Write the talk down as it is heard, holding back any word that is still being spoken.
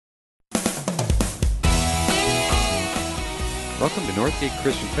Welcome to Northgate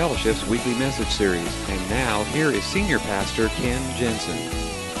Christian Fellowship's weekly message series. And now, here is Senior Pastor Ken Jensen.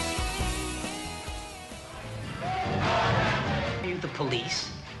 Are you the police?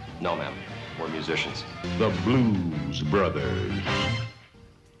 No, ma'am. We're musicians. The Blues Brothers.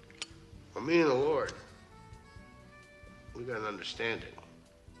 Well, me and the Lord, we got an understanding.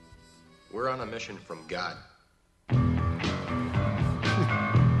 We're on a mission from God.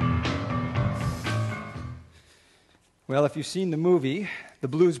 Well, if you've seen the movie, The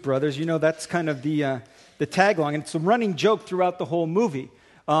Blues Brothers, you know that's kind of the tagline, and it's a running joke throughout the whole movie.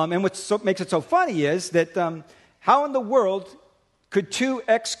 And what makes it so funny is that how in the world could two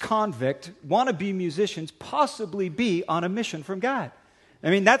ex-convict wannabe musicians possibly be on a mission from God?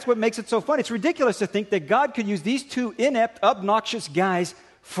 I mean, that's what makes it so funny. It's ridiculous to think that God could use these two inept, obnoxious guys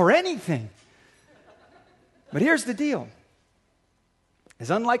for anything. But here's the deal. As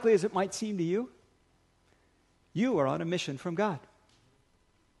unlikely as it might seem to you, you are on a mission from God.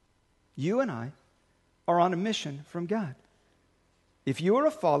 You and I are on a mission from God. If you are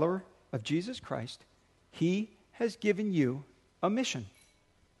a follower of Jesus Christ, He has given you a mission.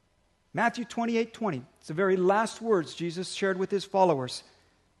 Matthew 28:20. It's the very last words Jesus shared with His followers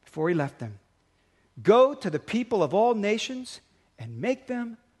before He left them. Go to the people of all nations and make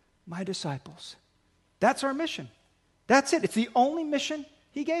them my disciples. That's our mission. That's it. It's the only mission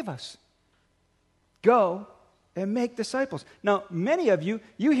He gave us. Go and make disciples. Now, many of you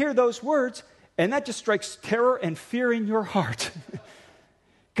hear those words, and that just strikes terror and fear in your heart.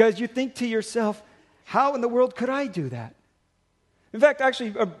 Because you think to yourself, how in the world could I do that? In fact,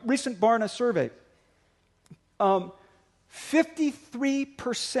 actually, a recent Barna survey,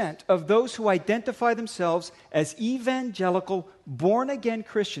 53% of those who identify themselves as evangelical, born-again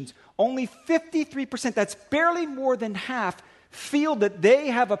Christians, only 53%, that's barely more than half, feel that they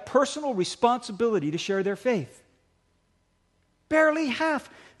have a personal responsibility to share their faith. Barely half.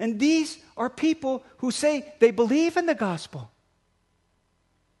 And these are people who say they believe in the gospel.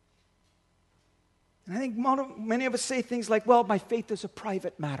 And I think many of us say things like, well, my faith is a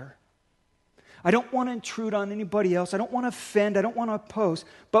private matter. I don't want to intrude on anybody else. I don't want to offend. I don't want to oppose.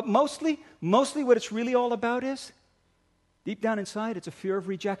 But mostly what it's really all about is, deep down inside, it's a fear of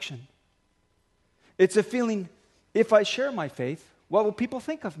rejection. It's a feeling, if I share my faith, what will people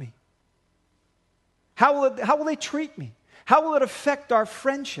think of me? How will they treat me? How will it affect our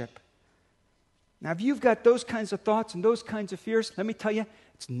friendship? Now, if you've got those kinds of thoughts and those kinds of fears, let me tell you,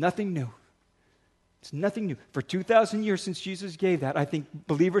 it's nothing new. It's nothing new. For 2,000 years since Jesus gave that, I think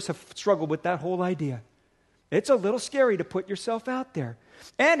believers have struggled with that whole idea. It's a little scary to put yourself out there.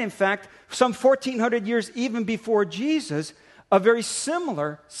 And in fact, some 1,400 years even before Jesus, a very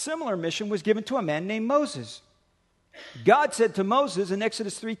similar mission was given to a man named Moses. God said to Moses in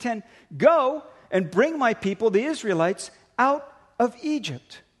Exodus 3:10, go and bring my people, the Israelites, out of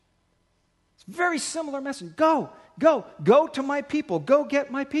Egypt. It's a very similar message. Go to my people. Go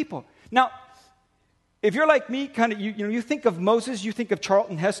get my people. Now, if you're like me, kind of, you think of Moses, you think of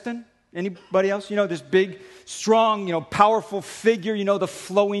Charlton Heston. Anybody else? This big, strong, powerful figure, the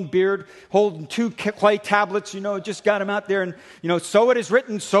flowing beard, holding two clay tablets, just got him out there and, so it is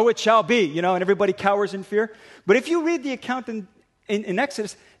written, so it shall be, and everybody cowers in fear. But if you read the account in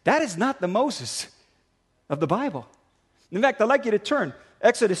Exodus, that is not the Moses of the Bible. In fact, I'd like you to turn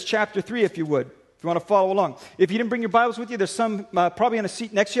Exodus chapter 3, if you would, if you want to follow along. If you didn't bring your Bibles with you, there's some probably on a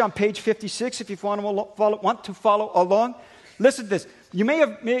seat next to you on page 56 if you want to follow along. Listen to this. You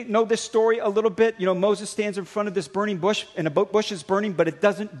may know this story a little bit. Moses stands in front of this burning bush, and the bush is burning, but it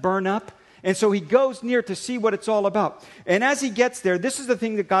doesn't burn up. And so he goes near to see what it's all about. And as he gets there, this is the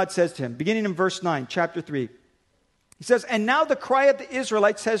thing that God says to him, beginning in verse 9, chapter 3. He says, and now the cry of the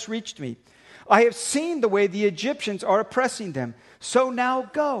Israelites has reached me. I have seen the way the Egyptians are oppressing them. So now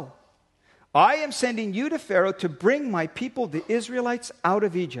go. I am sending you to Pharaoh to bring my people, the Israelites, out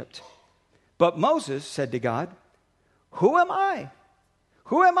of Egypt. But Moses said to God, who am I?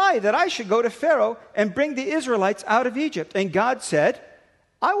 Who am I that I should go to Pharaoh and bring the Israelites out of Egypt? And God said,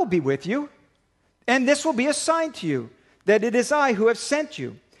 I will be with you, and this will be a sign to you, that it is I who have sent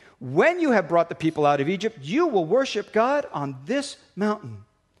you. When you have brought the people out of Egypt, you will worship God on this mountain.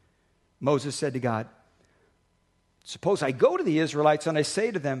 Moses said to God, suppose I go to the Israelites and I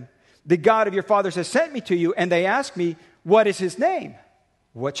say to them, the God of your fathers has sent me to you, and they ask me, what is his name?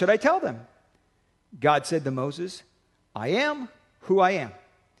 What should I tell them? God said to Moses, I am who I am.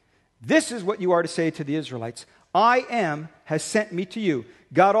 This is what you are to say to the Israelites. I am has sent me to you.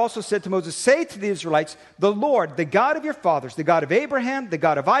 God also said to Moses, say to the Israelites, the Lord, the God of your fathers, the God of Abraham, the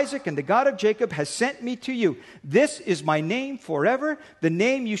God of Isaac, and the God of Jacob has sent me to you. This is my name forever, the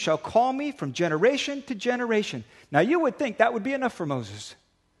name you shall call me from generation to generation. Now you would think that would be enough for Moses,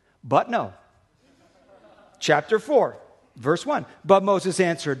 but no. Chapter 4, verse 1. But Moses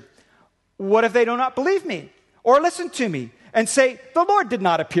answered, what if they do not believe me or listen to me and say, the Lord did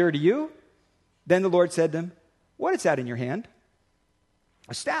not appear to you? Then the Lord said to him, what is that in your hand?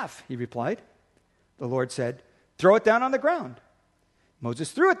 A staff, he replied. The Lord said, throw it down on the ground.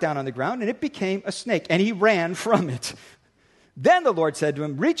 Moses threw it down on the ground, and it became a snake, and he ran from it. Then the Lord said to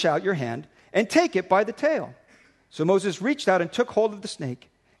him, reach out your hand and take it by the tail. So Moses reached out and took hold of the snake,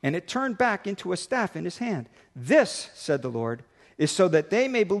 and it turned back into a staff in his hand. This, said the Lord, is so that they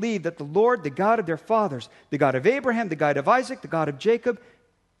may believe that the Lord, the God of their fathers, the God of Abraham, the God of Isaac, the God of Jacob,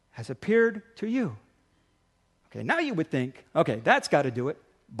 has appeared to you. Okay, now you would think, okay, that's got to do it.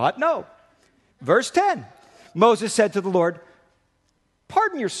 But no. Verse 10, Moses said to the Lord,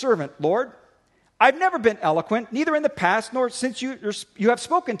 pardon your servant, Lord. I've never been eloquent, neither in the past nor since you have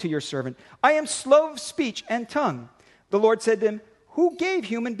spoken to your servant. I am slow of speech and tongue. The Lord said to him, who gave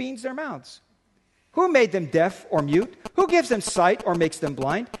human beings their mouths? Who made them deaf or mute? Who gives them sight or makes them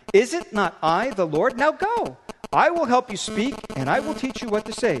blind? Is it not I, the Lord? Now go. I will help you speak, and I will teach you what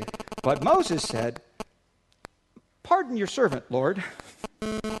to say. But Moses said, pardon your servant, Lord.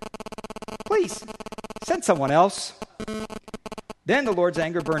 Please, send someone else. Then the Lord's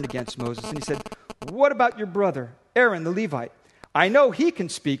anger burned against Moses, and he said, what about your brother, Aaron the Levite? I know he can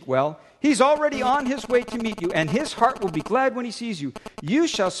speak well. He's already on his way to meet you, and his heart will be glad when he sees you. You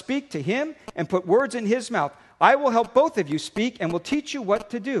shall speak to him and put words in his mouth. I will help both of you speak and will teach you what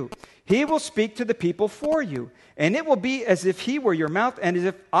to do. He will speak to the people for you, and it will be as if he were your mouth and as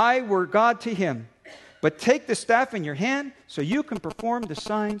if I were God to him. But take the staff in your hand so you can perform the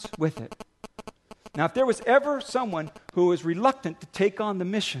signs with it. Now, if there was ever someone who was reluctant to take on the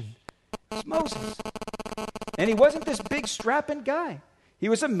mission, it was Moses. And he wasn't this big strapping guy. He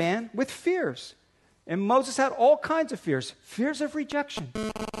was a man with fears. And Moses had all kinds of fears. Fears of rejection.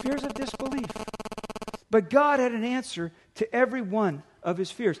 Fears of disbelief. But God had an answer to every one of his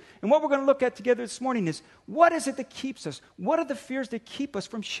fears. And what we're going to look at together this morning is, what is it that keeps us? What are the fears that keep us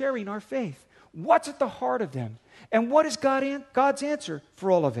from sharing our faith? What's at the heart of them? And what is God's answer for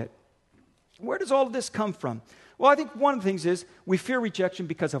all of it? Where does all of this come from? Well, I think one of the things is we fear rejection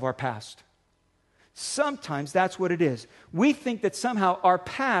because of our past. Sometimes that's what it is. We think that somehow our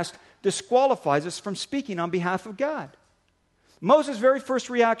past disqualifies us from speaking on behalf of God. Moses' very first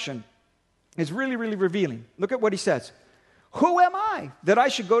reaction is really, really revealing. Look at what he says. Who am I that I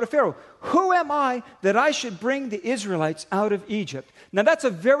should go to Pharaoh? Who am I that I should bring the Israelites out of Egypt? Now that's a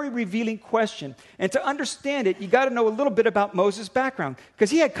very revealing question. And to understand it, you got to know a little bit about Moses' background,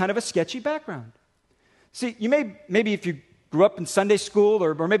 because he had kind of a sketchy background. See, you maybe if you grew up in Sunday school,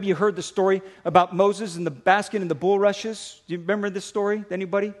 or maybe you heard the story about Moses and the basket and the bulrushes. Do you remember this story?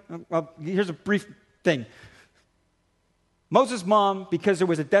 Anybody? Well, here's a brief thing. Moses' mom, because there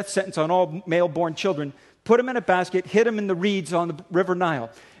was a death sentence on all male-born children, put him in a basket, hid him in the reeds on the river Nile.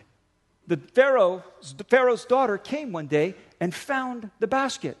 The Pharaoh's daughter came one day and found the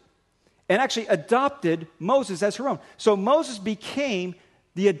basket and actually adopted Moses as her own. So Moses became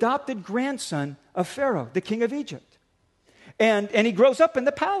the adopted grandson of Pharaoh, the king of Egypt. And he grows up in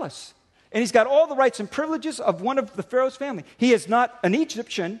the palace. And he's got all the rights and privileges of one of the Pharaoh's family. He is not an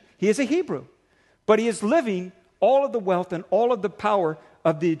Egyptian, he is a Hebrew. But he is living all of the wealth and all of the power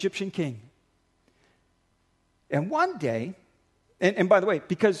of the Egyptian king. And one day, and by the way,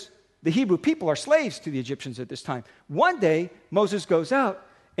 because the Hebrew people are slaves to the Egyptians at this time, one day Moses goes out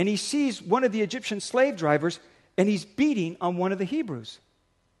and he sees one of the Egyptian slave drivers and he's beating on one of the Hebrews.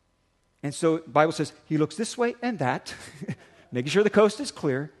 And so the Bible says he looks this way and that, making sure the coast is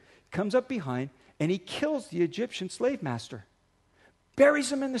clear, comes up behind, and he kills the Egyptian slave master,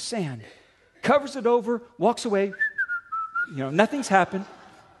 buries him in the sand, covers it over, walks away. Nothing's happened.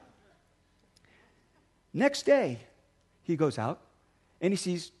 Next day, he goes out, and he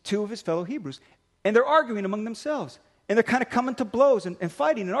sees two of his fellow Hebrews, and they're arguing among themselves. And they're kind of coming to blows and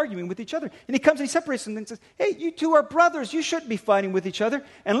fighting and arguing with each other. And he comes and he separates them and says, hey, you two are brothers. You shouldn't be fighting with each other.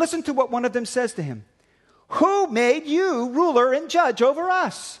 And listen to what one of them says to him. Who made you ruler and judge over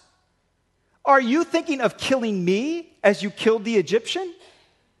us? Are you thinking of killing me as you killed the Egyptian?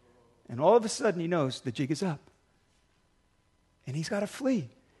 And all of a sudden he knows the jig is up. And he's got to flee.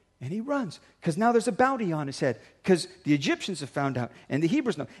 And he runs because now there's a bounty on his head because the Egyptians have found out and the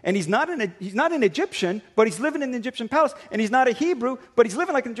Hebrews know. And he's not an Egyptian, but he's living in the Egyptian palace. And he's not a Hebrew, but he's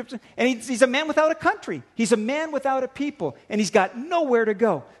living like an Egyptian. And he's a man without a country. He's a man without a people. And he's got nowhere to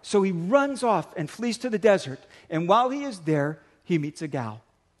go. So he runs off and flees to the desert. And while he is there, he meets a gal,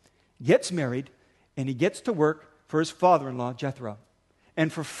 gets married, and he gets to work for his father-in-law, Jethro.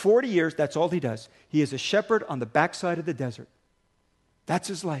 And for 40 years, that's all he does. He is a shepherd on the backside of the desert. That's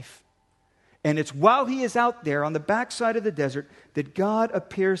his life. And it's while he is out there on the backside of the desert that God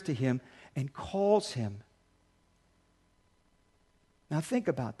appears to him and calls him. Now think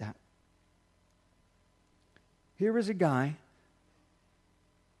about that. Here is a guy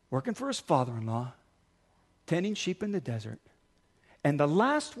working for his father-in-law, tending sheep in the desert. And the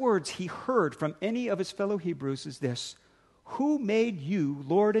last words he heard from any of his fellow Hebrews is this: "Who made you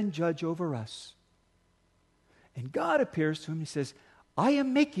Lord and judge over us?" And God appears to him and he says, "I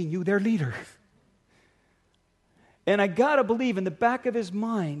am making you their leader." And I got to believe in the back of his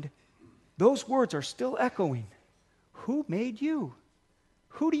mind, those words are still echoing. Who made you?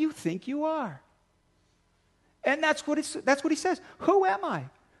 Who do you think you are? And that's what he says. Who am I?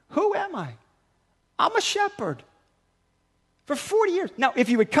 Who am I? I'm a shepherd. For 40 years. Now, if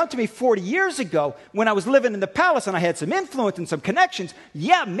you had come to me 40 years ago when I was living in the palace and I had some influence and some connections,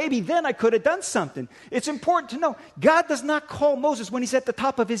 yeah, maybe then I could have done something. It's important to know God does not call Moses when he's at the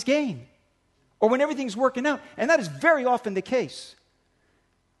top of his game or when everything's working out. And that is very often the case.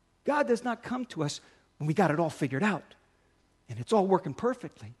 God does not come to us when we got it all figured out and it's all working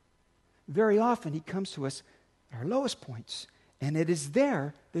perfectly. Very often he comes to us at our lowest points, and it is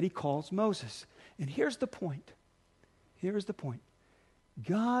there that he calls Moses. And here's the point. Here's the point.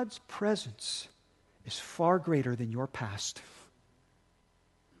 God's presence is far greater than your past.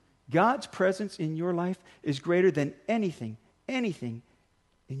 God's presence in your life is greater than anything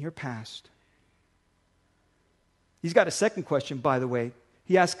in your past. He's got a second question, by the way.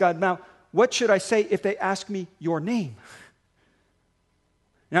 He asked God, "Now, what should I say if they ask me your name?"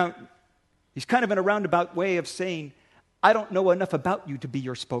 Now, he's kind of in a roundabout way of saying, I don't know enough about you to be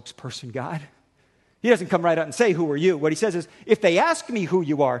your spokesperson, God. He doesn't come right out and say, "Who are you?" What he says is, if they ask me who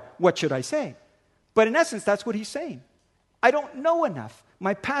you are, what should I say? But in essence, that's what he's saying. I don't know enough.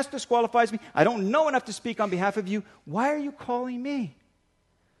 My past disqualifies me. I don't know enough to speak on behalf of you. Why are you calling me?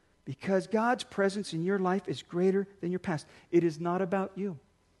 Because God's presence in your life is greater than your past. It is not about you.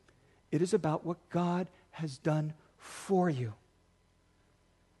 It is about what God has done for you.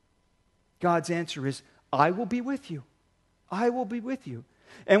 God's answer is, I will be with you. I will be with you.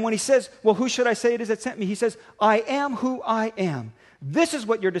 And when he says, well, who should I say it is that sent me? He says, I am who I am. This is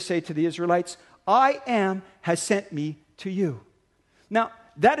what you're to say to the Israelites. I am has sent me to you. Now,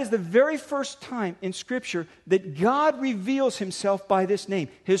 that is the very first time in Scripture that God reveals himself by this name,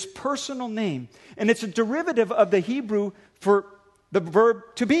 his personal name. And it's a derivative of the Hebrew for the verb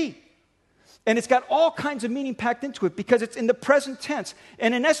to be. And it's got all kinds of meaning packed into it because it's in the present tense.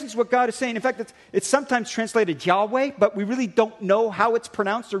 And in essence, what God is saying, in fact, it's sometimes translated Yahweh, but we really don't know how it's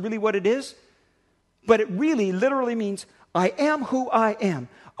pronounced or really what it is. But it really literally means, I am who I am.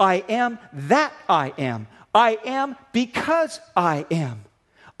 I am that I am. I am because I am.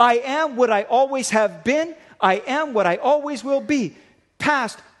 I am what I always have been. I am what I always will be.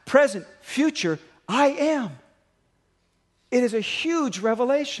 Past, present, future, I am. It is a huge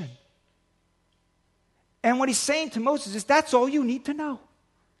revelation. And what he's saying to Moses is, that's all you need to know.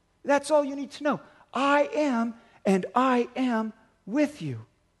 That's all you need to know. I am, and I am with you.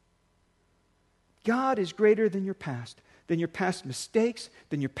 God is greater than your past mistakes,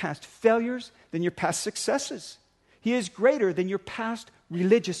 than your past failures, than your past successes. He is greater than your past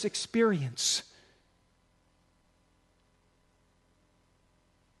religious experience.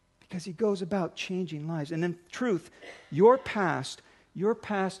 Because he goes about changing lives. And in truth, your past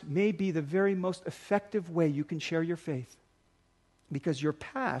may be the very most effective way you can share your faith. Because your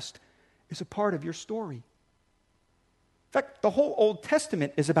past is a part of your story. In fact, the whole Old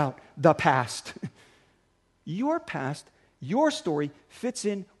Testament is about the past. Your past, your story, fits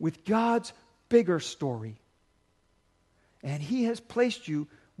in with God's bigger story. And he has placed you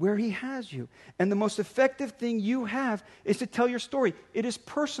where he has you. And the most effective thing you have is to tell your story. It is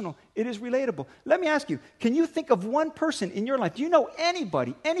personal. It is relatable. Let me ask you, can you think of one person in your life? Do you know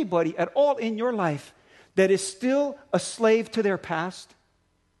anybody at all in your life that is still a slave to their past?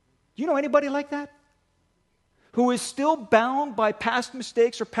 Do you know anybody like that? Who is still bound by past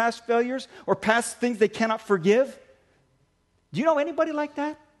mistakes or past failures or past things they cannot forgive? Do you know anybody like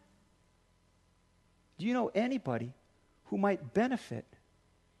that? Do you know anybody who might benefit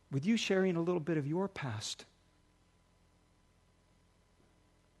with you sharing a little bit of your past?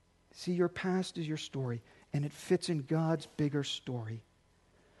 See, your past is your story, and it fits in God's bigger story.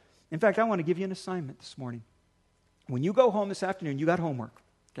 In fact, I want to give you an assignment this morning. When you go home this afternoon, you got homework,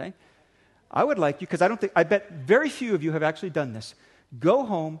 okay? I would like you, because I bet very few of you have actually done this. Go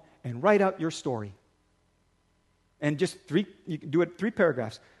home and write out your story. And just you can do it 3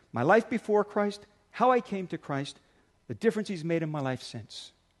 paragraphs. My life before Christ, how I came to Christ, the difference He's made in my life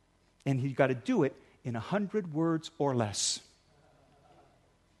since. And you've got to do it in 100 words or less.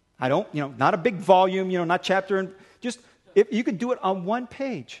 I don't, not a big volume, not chapter, and just, if you can do it on 1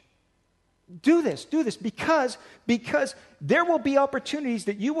 page. Do this because there will be opportunities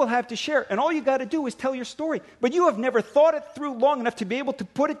that you will have to share, and all you got to do is tell your story. But you have never thought it through long enough to be able to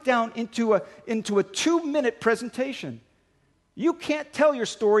put it down into a 2-minute presentation. You can't tell your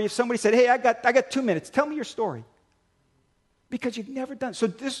story if somebody said, "Hey, I got 2 minutes. Tell me your story," because you've never done. So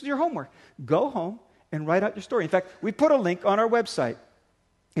this is your homework. Go home and write out your story. In fact, we put a link on our website.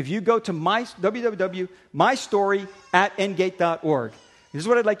 If you go to www.mystory@ngate.org. This is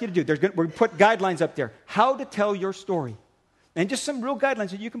what I'd like you to do. We're going to put guidelines up there. How to tell your story. And just some real guidelines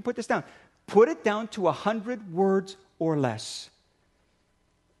that you can put this down. Put it down to 100 words or less.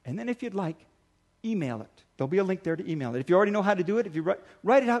 And then if you'd like, email it. There'll be a link there to email it. If you already know how to do it, if you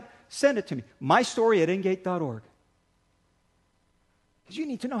write it out, send it to me. mystory@ngate.org. Because you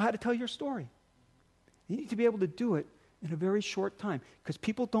need to know how to tell your story. You need to be able to do it in a very short time. Because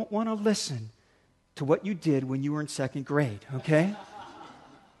people don't want to listen to what you did when you were in 2nd grade, okay?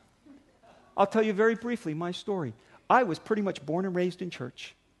 I'll tell you very briefly my story. I was pretty much born and raised in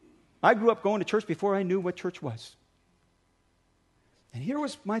church. I grew up going to church before I knew what church was. And here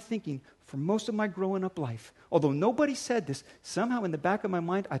was my thinking for most of my growing up life. Although nobody said this, somehow in the back of my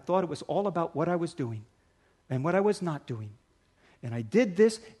mind, I thought it was all about what I was doing and what I was not doing. And I did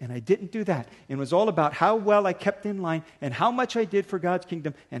this and I didn't do that. And it was all about how well I kept in line and how much I did for God's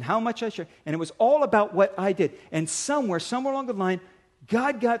kingdom and how much I shared. And it was all about what I did. And somewhere along the line,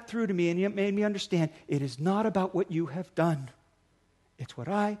 God got through to me and He made me understand it is not about what you have done. It's what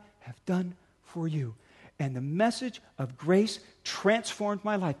I have done for you. And the message of grace transformed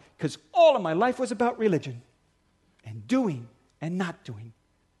my life because all of my life was about religion and doing and not doing.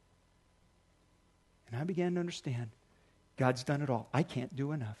 And I began to understand God's done it all. I can't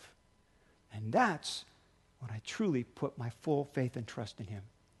do enough. And that's when I truly put my full faith and trust in Him.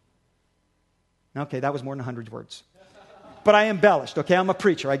 Now, okay, that was more than 100 words. But I embellished, okay? I'm a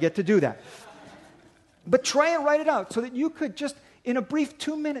preacher. I get to do that. But try and write it out so that you could just, in a brief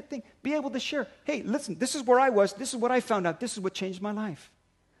 2-minute thing, be able to share, hey, listen, this is where I was. This is what I found out. This is what changed my life.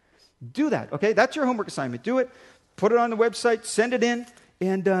 Do that, okay? That's your homework assignment. Do it. Put it on the website. Send it in.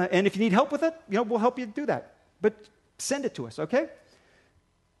 And if you need help with it, we'll help you do that. But send it to us, okay?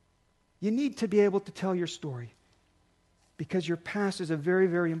 You need to be able to tell your story because your past is a very,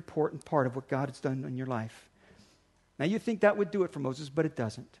 very important part of what God has done in your life. Now, you think that would do it for Moses, but it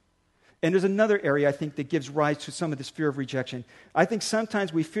doesn't. And there's another area, I think, that gives rise to some of this fear of rejection. I think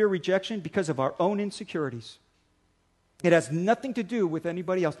sometimes we fear rejection because of our own insecurities. It has nothing to do with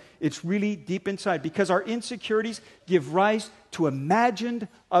anybody else. It's really deep inside because our insecurities give rise to imagined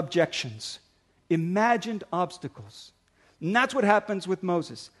objections, imagined obstacles. And that's what happens with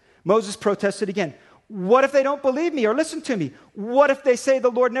Moses. Moses protested again. What if they don't believe me or listen to me? What if they say the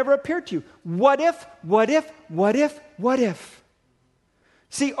Lord never appeared to you? What if?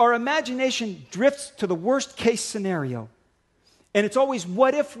 See, our imagination drifts to the worst case scenario. And it's always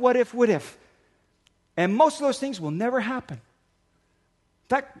what if. And most of those things will never happen. In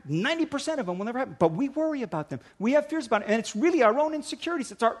fact, 90% of them will never happen. But we worry about them. We have fears about it. And it's really our own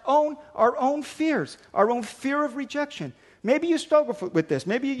insecurities. It's our own fears, our own fear of rejection. Maybe you struggle with this.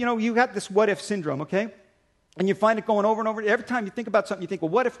 Maybe, you have this what-if syndrome, okay? And you find it going over and over. Every time you think about something, you think,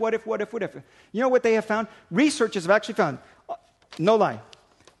 well, what if? You know what they have found? Researchers have actually found, no lie,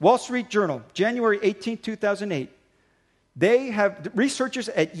 Wall Street Journal, January 18, 2008, researchers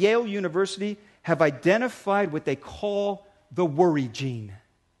at Yale University have identified what they call the worry gene.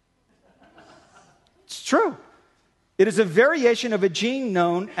 It's true. It is a variation of a gene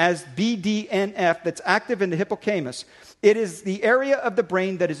known as BDNF that's active in the hippocampus. It is the area of the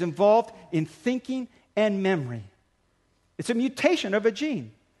brain that is involved in thinking and memory. It's a mutation of a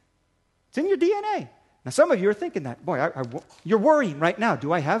gene. It's in your DNA. Now, some of you are thinking that. Boy, you're worrying right now.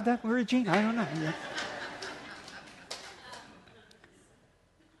 Do I have that worry gene? I don't know.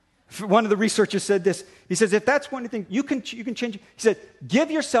 One of the researchers said this. He says, if that's one thing, you can change it. He said,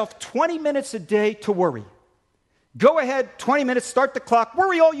 give yourself 20 minutes a day to worry. Go ahead, 20 minutes, start the clock,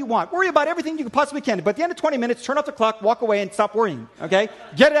 worry all you want. Worry about everything you possibly can. But at the end of 20 minutes, turn off the clock, walk away, and stop worrying, okay?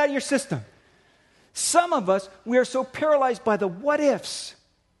 Get it out of your system. Some of us, we are so paralyzed by the what-ifs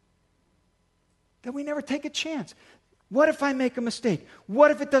that we never take a chance. What if I make a mistake?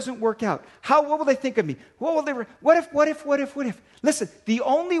 What if it doesn't work out? What will they think of me? What if? Listen, the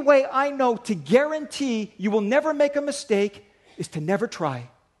only way I know to guarantee you will never make a mistake is to never try.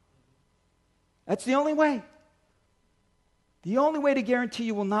 That's the only way. The only way to guarantee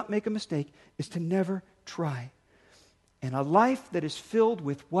you will not make a mistake is to never try. And a life that is filled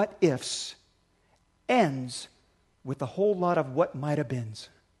with what ifs ends with a whole lot of what might have beens.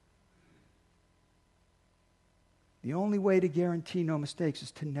 The only way to guarantee no mistakes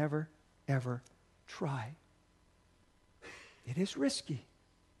is to never, ever try. It is risky.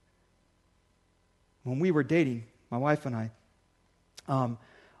 When we were dating, my wife and I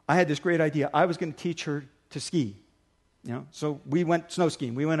had this great idea. I was going to teach her to ski. So we went snow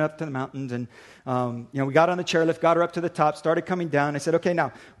skiing. We went up to the mountains and, we got on the chairlift, got her up to the top, started coming down. I said, okay,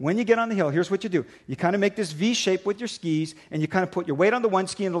 now, when you get on the hill, here's what you do. You kind of make this V shape with your skis, and you kind of put your weight on the one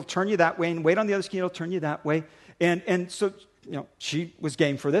ski, and it'll turn you that way, and weight on the other ski, and it'll turn you that way. And so, she was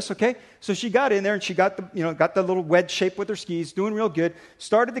game for this, okay? So she got in there, and she got the little wedge shape with her skis, doing real good,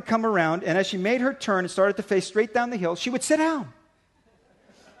 started to come around, and as she made her turn and started to face straight down the hill, she would sit down.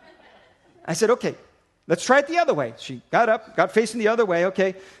 I said, okay, let's try it the other way. She got up, got facing the other way,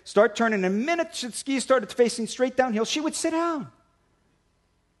 okay, start turning. The minute the skis started facing straight downhill, she would sit down.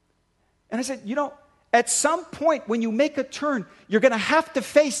 And I said, at some point when you make a turn, you're going to have to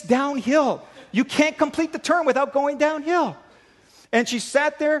face downhill. You can't complete the turn without going downhill. And she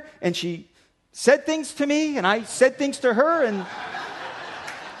sat there and she said things to me and I said things to her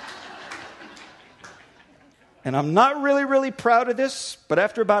and I'm not really proud of this, but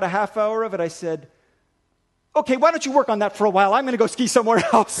after about a half hour of it, I said, okay, why don't you work on that for a while? I'm going to go ski somewhere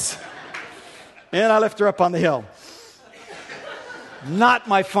else. And I left her up on the hill. Not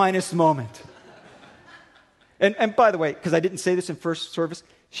my finest moment. And by the way, because I didn't say this in first service,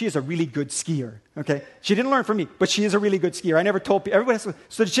 she is a really good skier, okay? She didn't learn from me, but she is a really good skier. I never told people. Everybody else,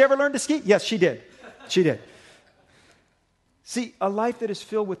 so did she ever learn to ski? Yes, she did. She did. See, a life that is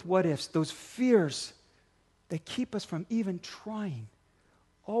filled with what ifs, those fears that keep us from even trying,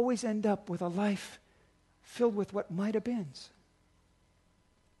 always end up with a life filled with what might have been.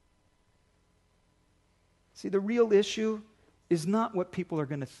 See, the real issue is not what people are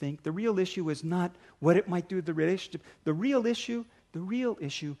going to think. The real issue is not what it might do to the relationship. The real issue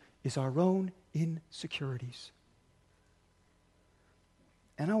is our own insecurities.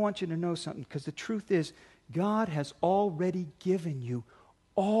 And I want you to know something, because the truth is, God has already given you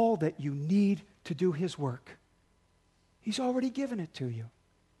all that you need to do His work. He's already given it to you.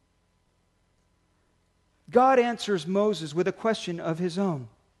 God answers Moses with a question of His own.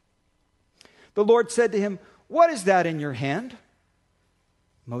 The Lord said to him, "What is that in your hand?"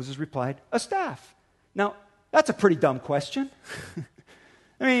 Moses replied, "A staff." Now, that's a pretty dumb question.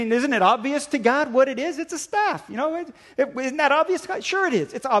 I mean, isn't it obvious to God what it is? It's a staff. Isn't that obvious to God? Sure it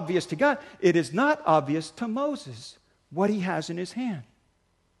is. It's obvious to God. It is not obvious to Moses what he has in his hand.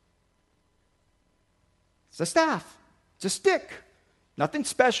 It's a staff. It's a stick. Nothing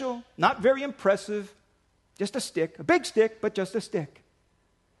special, not very impressive, just a stick. A big stick, but just a stick.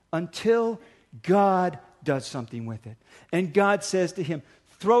 Until God does something with it. And God says to him,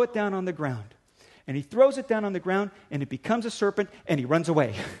 "Throw it down on the ground." And he throws it down on the ground, and it becomes a serpent, and he runs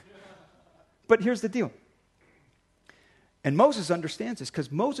away. But here's the deal. And Moses understands this,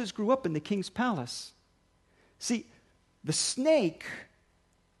 because Moses grew up in the king's palace. See, the snake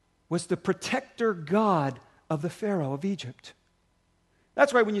was the protector god of the Pharaoh of Egypt.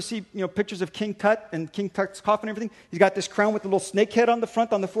 That's why when you see pictures of King Tut and King Tut's coffin and everything, he's got this crown with a little snake head on the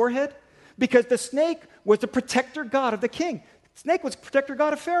front, on the forehead, because the snake was the protector god of the king. The snake was the protector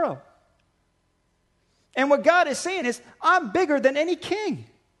god of Pharaoh. And what God is saying is, I'm bigger than any king.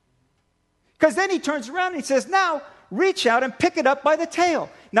 Because then he turns around and he says, now reach out and pick it up by the tail.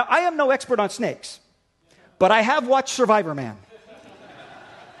 Now, I am no expert on snakes, but I have watched Survivor Man.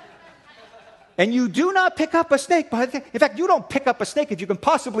 And you do not pick up a snake by the tail. In fact, you don't pick up a snake if you can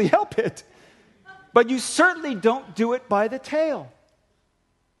possibly help it. But you certainly don't do it by the tail.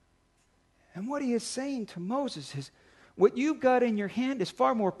 And what he is saying to Moses is, what you've got in your hand is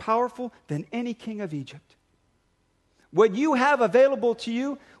far more powerful than any king of Egypt. What you have available to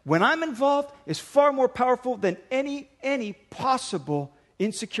you when I'm involved is far more powerful than any possible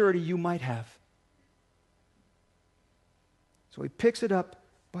insecurity you might have. So he picks it up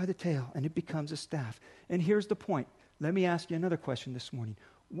by the tail, and it becomes a staff. And here's the point. Let me ask you another question this morning.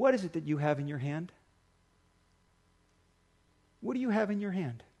 What is it that you have in your hand? What do you have in your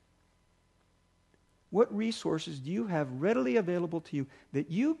hand? What resources do you have readily available to you that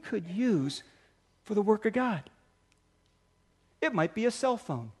you could use for the work of God? It might be a cell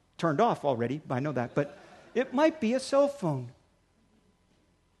phone, turned off already, I know that. But it might be a cell phone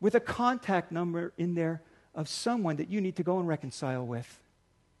with a contact number in there of someone that you need to go and reconcile with.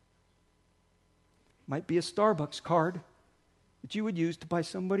 Might be a Starbucks card that you would use to buy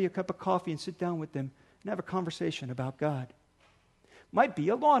somebody a cup of coffee and sit down with them and have a conversation about God. Might be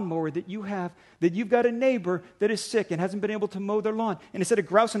a lawnmower that you have, that you've got a neighbor that is sick and hasn't been able to mow their lawn. And instead of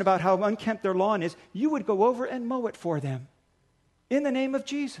grousing about how unkempt their lawn is, you would go over and mow it for them in the name of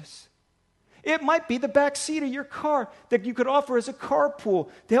Jesus. It might be the back seat of your car that you could offer as a carpool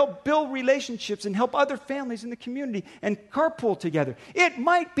to help build relationships and help other families in the community and carpool together. It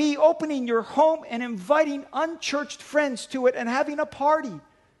might be opening your home and inviting unchurched friends to it and having a party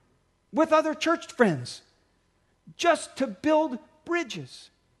with other church friends just to build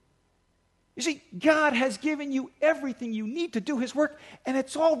bridges. You see, God has given you everything you need to do His work, and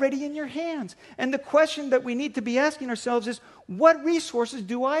it's already in your hands. And the question that we need to be asking ourselves is, what resources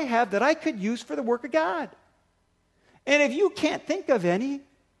do I have that I could use for the work of God? And if you can't think of any,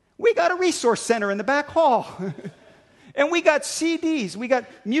 we got a resource center in the back hall. And we got CDs, we got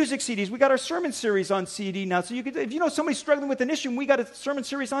music CDs, we got our sermon series on CD now. So you could, if you know somebody's struggling with an issue and we got a sermon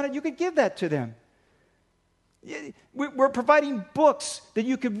series on it, you could give that to them. We're providing books that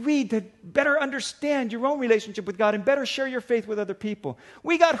you could read to better understand your own relationship with God and better share your faith with other people.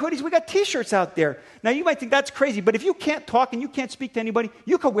 We got hoodies, we got T-shirts out there. Now, you might think that's crazy, but if you can't talk and you can't speak to anybody,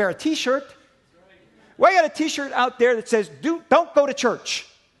 you could wear a T-shirt. Well, I got a T-shirt out there that says, don't go to church.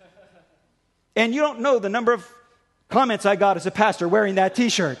 And you don't know the number of comments I got as a pastor wearing that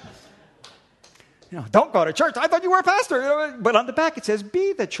T-shirt. Don't go to church. I thought you were a pastor. But on the back it says,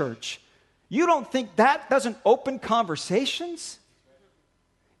 be the church. You don't think that doesn't open conversations?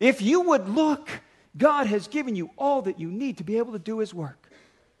 If you would look, God has given you all that you need to be able to do His work.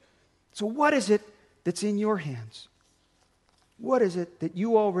 So what is it that's in your hands? What is it that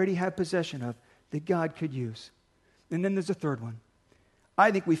you already have possession of that God could use? And then there's a third one.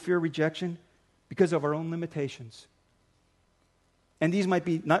 I think we fear rejection because of our own limitations. And these might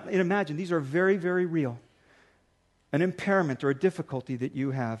be, imagine, these are very, very real. An impairment or a difficulty that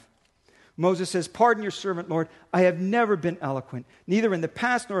you have. Moses says, pardon your servant, Lord. I have never been eloquent, neither in the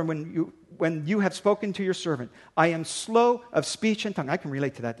past nor when you have spoken to your servant. I am slow of speech and tongue. I can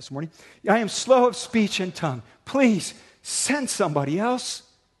relate to that this morning. I am slow of speech and tongue. Please send somebody else.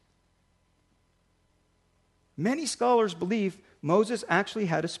 Many scholars believe Moses actually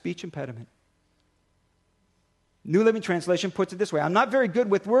had a speech impediment. New Living Translation puts it this way: I'm not very good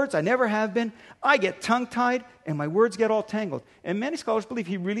with words. I never have been. I get tongue-tied, and my words get all tangled. And many scholars believe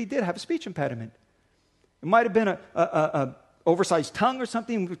he really did have a speech impediment. It might have been a oversized tongue or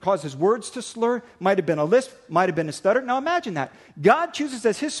something that caused his words to slur. Might have been a lisp. Might have been a stutter. Now imagine that. God chooses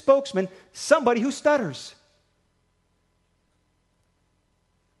as His spokesman somebody who stutters.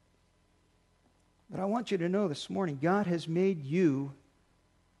 But I want you to know this morning, God has made you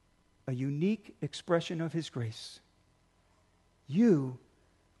a unique expression of His grace. You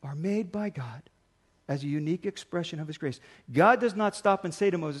are made by God as a unique expression of His grace. God does not stop and say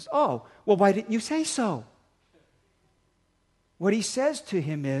to Moses, oh, well, why didn't you say so? What He says to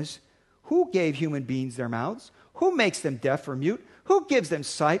him is, who gave human beings their mouths? Who makes them deaf or mute? Who gives them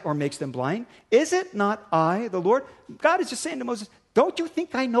sight or makes them blind? Is it not I, the Lord? God is just saying to Moses, don't you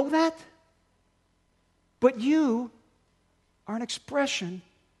think I know that? But you are an expression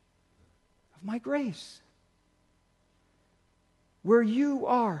of my grace. Where you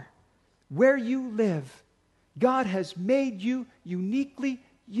are, where you live, God has made you uniquely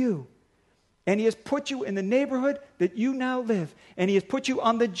you. And He has put you in the neighborhood that you now live. And He has put you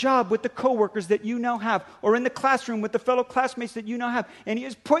on the job with the coworkers that you now have, or in the classroom with the fellow classmates that you now have. And He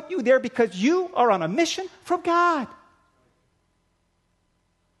has put you there because you are on a mission from God.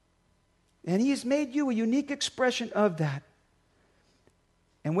 And He has made you a unique expression of that.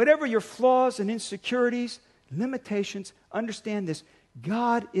 And whatever your flaws and insecurities, limitations, understand this: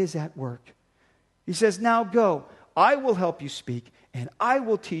 God is at work. He says, now go. I will help you speak, and I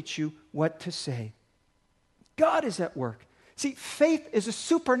will teach you what to say. God is at work. See, faith is a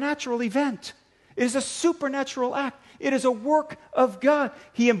supernatural event. It is a supernatural act. It is a work of God.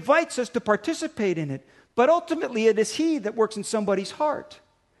 He invites us to participate in it. But ultimately, it is He that works in somebody's heart.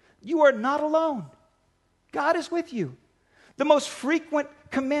 You are not alone. God is with you. The most frequent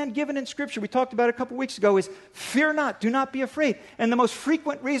command given in Scripture, we talked about it a couple weeks ago, is fear not, do not be afraid. And the most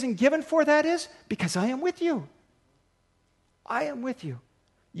frequent reason given for that is because I am with you. I am with you.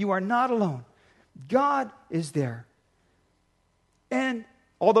 You are not alone. God is there. And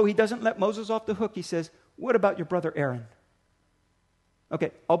although He doesn't let Moses off the hook, He says, what about your brother Aaron?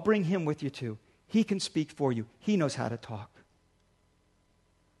 Okay, I'll bring him with you too. He can speak for you. He knows how to talk.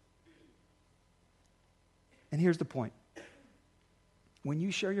 And here's the point. When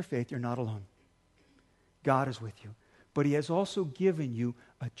you share your faith, you're not alone. God is with you. But He has also given you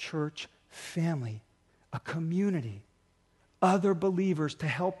a church family, a community, other believers to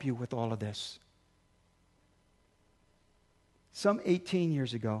help you with all of this. Some 18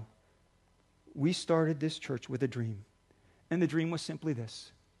 years ago, we started this church with a dream. And the dream was simply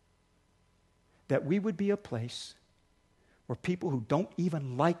this: that we would be a place where people who don't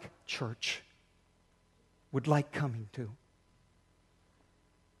even like church would like coming to.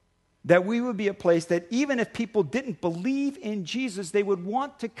 That we would be a place that even if people didn't believe in Jesus, they would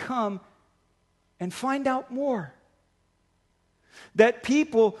want to come and find out more. That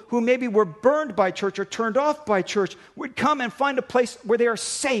people who maybe were burned by church or turned off by church would come and find a place where they are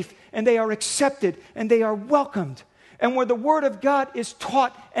safe and they are accepted and they are welcomed, and where the Word of God is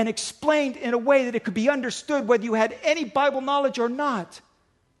taught and explained in a way that it could be understood whether you had any Bible knowledge or not.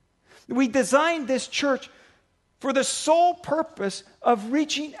 We designed this church for the sole purpose of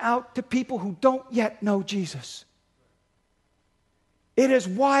reaching out to people who don't yet know Jesus. It is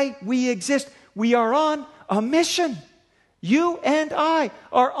why we exist. We are on a mission. You and I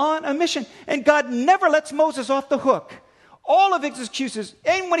are on a mission. And God never lets Moses off the hook. All of his excuses,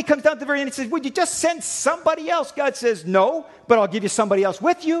 and when he comes down to the very end, he says, would you just send somebody else? God says, no, but I'll give you somebody else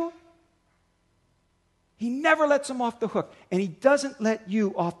with you. He never lets him off the hook. And He doesn't let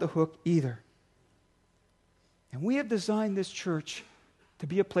you off the hook either. And we have designed this church to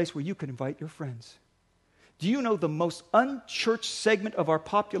be a place where you can invite your friends. Do you know the most unchurched segment of our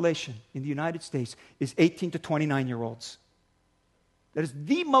population in the United States is 18 to 29-year-olds? That is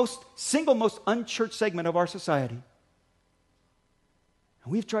the single most unchurched segment of our society.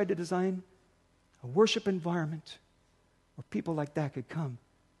 And we've tried to design a worship environment where people like that could come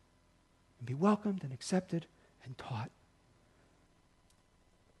and be welcomed and accepted and taught.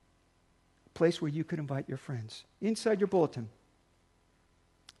 A place where you could invite your friends. Inside your bulletin,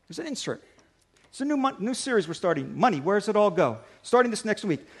 there's an insert. It's a new series we're starting, Money, Where Does It All Go? Starting this next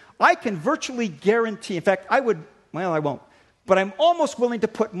week. I can virtually guarantee, in fact, I won't, but I'm almost willing to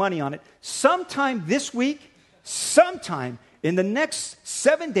put money on it. Sometime this week, sometime in the next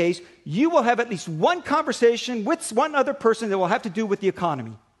 7 days, you will have at least one conversation with one other person that will have to do with the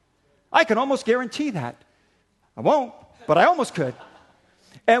economy. I can almost guarantee that. I won't, but I almost could.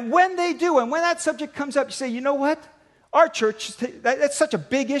 And when they do, and when that subject comes up, you say, you know what? Our church, that's such a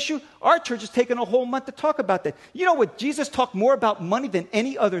big issue. Our church has taken a whole month to talk about that. You know what? Jesus talked more about money than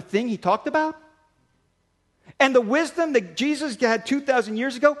any other thing He talked about. And the wisdom that Jesus had 2,000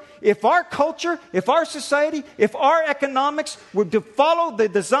 years ago, if our culture, if our society, if our economics were to follow the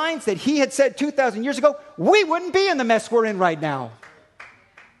designs that He had said 2,000 years ago, we wouldn't be in the mess we're in right now.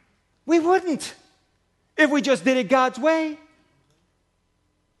 We wouldn't, if we just did it God's way.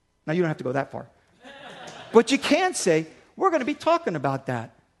 Now, you don't have to go that far. But you can say, we're going to be talking about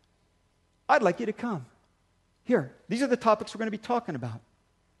that. I'd like you to come. Here, these are the topics we're going to be talking about.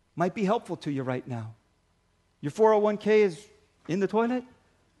 Might be helpful to you right now. Your 401k is in the toilet?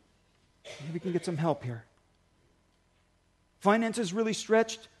 Maybe we can get some help here. Finances really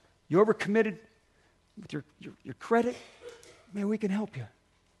stretched? You overcommitted with your credit? Maybe we can help you.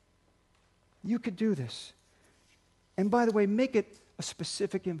 You could do this. And by the way, make it a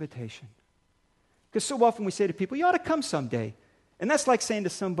specific invitation. Because so often we say to people, you ought to come someday. And that's like saying to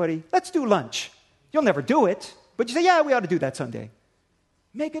somebody, let's do lunch. You'll never do it, but you say, yeah, we ought to do that someday.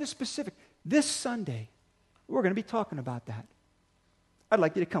 Make it a specific. This Sunday, we're going to be talking about that. I'd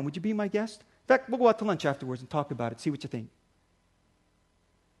like you to come. Would you be my guest? In fact, we'll go out to lunch afterwards and talk about it, see what you think.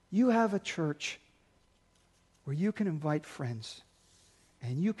 You have a church where you can invite friends,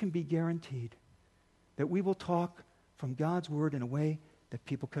 and you can be guaranteed that we will talk from God's Word in a way that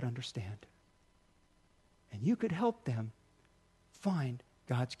people could understand. And you could help them find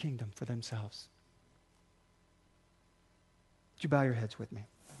God's kingdom for themselves. Would you bow your heads with me?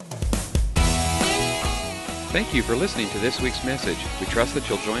 Thank you for listening to this week's message. We trust that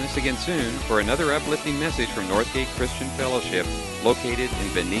you'll join us again soon for another uplifting message from Northgate Christian Fellowship, located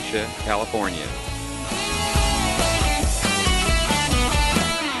in Benicia, California.